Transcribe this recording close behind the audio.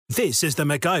This is the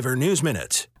MacIver News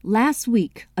Minute. Last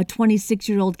week, a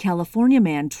 26-year-old California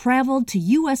man traveled to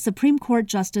U.S. Supreme Court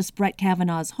Justice Brett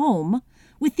Kavanaugh's home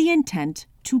with the intent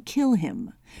to kill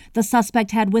him. The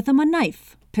suspect had with him a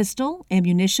knife, pistol,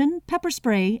 ammunition, pepper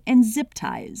spray, and zip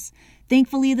ties.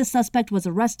 Thankfully, the suspect was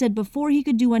arrested before he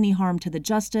could do any harm to the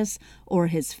justice or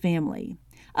his family.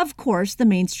 Of course, the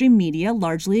mainstream media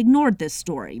largely ignored this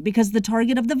story because the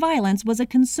target of the violence was a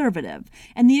conservative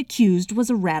and the accused was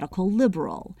a radical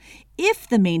liberal. If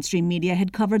the mainstream media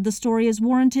had covered the story as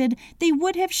warranted, they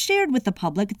would have shared with the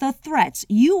public the threats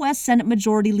U.S. Senate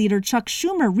Majority Leader Chuck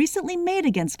Schumer recently made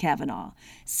against Kavanaugh,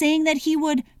 saying that he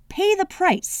would pay the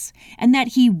price and that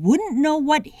he wouldn't know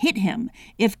what hit him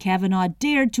if Kavanaugh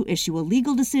dared to issue a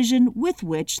legal decision with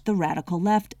which the radical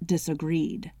left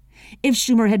disagreed. If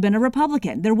Schumer had been a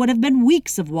Republican, there would have been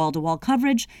weeks of wall-to-wall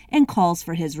coverage and calls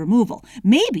for his removal,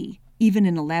 maybe even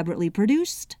an elaborately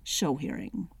produced show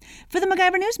hearing. For the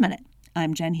MacIver News Minute,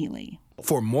 I'm Jen Healy.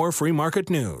 For more free market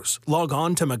news, log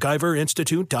on to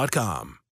MacIverInstitute.com.